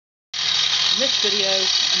this video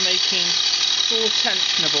I'm making 4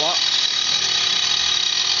 tensioner blocks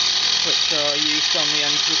which are used on the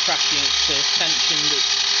end of the track unit to tension the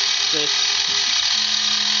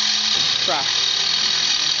track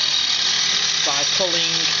by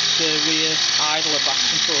pulling the rear idler back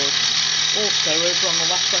and forth. Also over on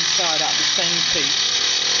the left hand side at the same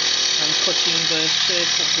piece I'm cutting the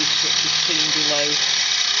circle piece which is seen below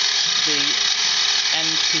the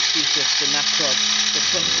end pieces of the neck rod. The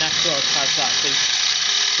front neck rod has that piece,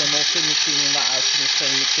 so I'm also machining that out in the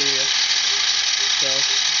same material. So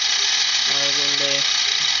I will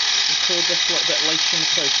record this a little bit later in the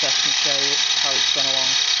process and show you how it's gone along.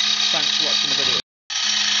 Thanks for watching the video.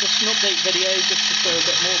 Just an update video just to show a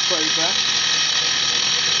bit more progress.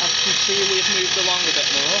 As you can see, we've moved along a bit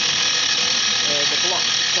more. The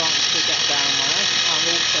blocks are starting to get down there, and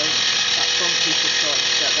also that front piece is starting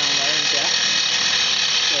to get down there and get.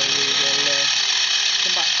 So we will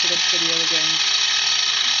come back to this video again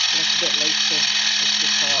a little bit later if the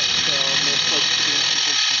parts are more close to being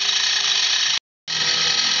completed.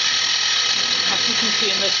 As you can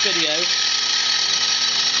see in this video,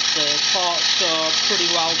 the parts are pretty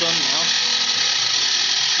well done now.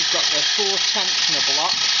 We've got the 4 tensioner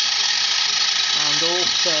blocks and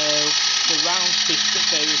also the round piece that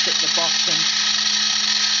goes at the bottom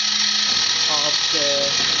of the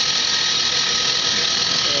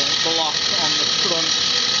block on the front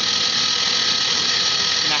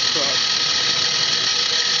neck rod.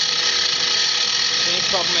 The only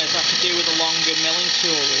problem is I could do with a longer milling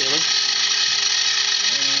tool really.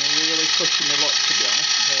 Really pushing my luck, to be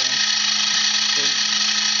honest. The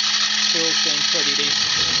tool's been pretty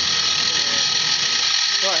decent.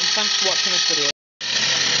 Right, and thanks for watching this video.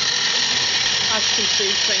 As you can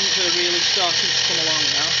see, things are really starting to come along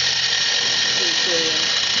now. There's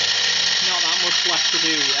not that much left to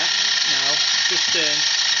do yet. Now, just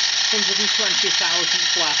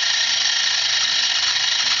 120,000th left.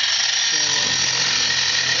 So,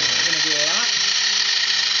 I'm going to do that.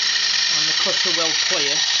 And the cutter will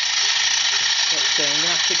clear. But I'm going to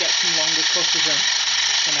have to get some longer cutters in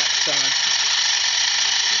for next time.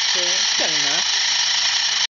 It's getting there.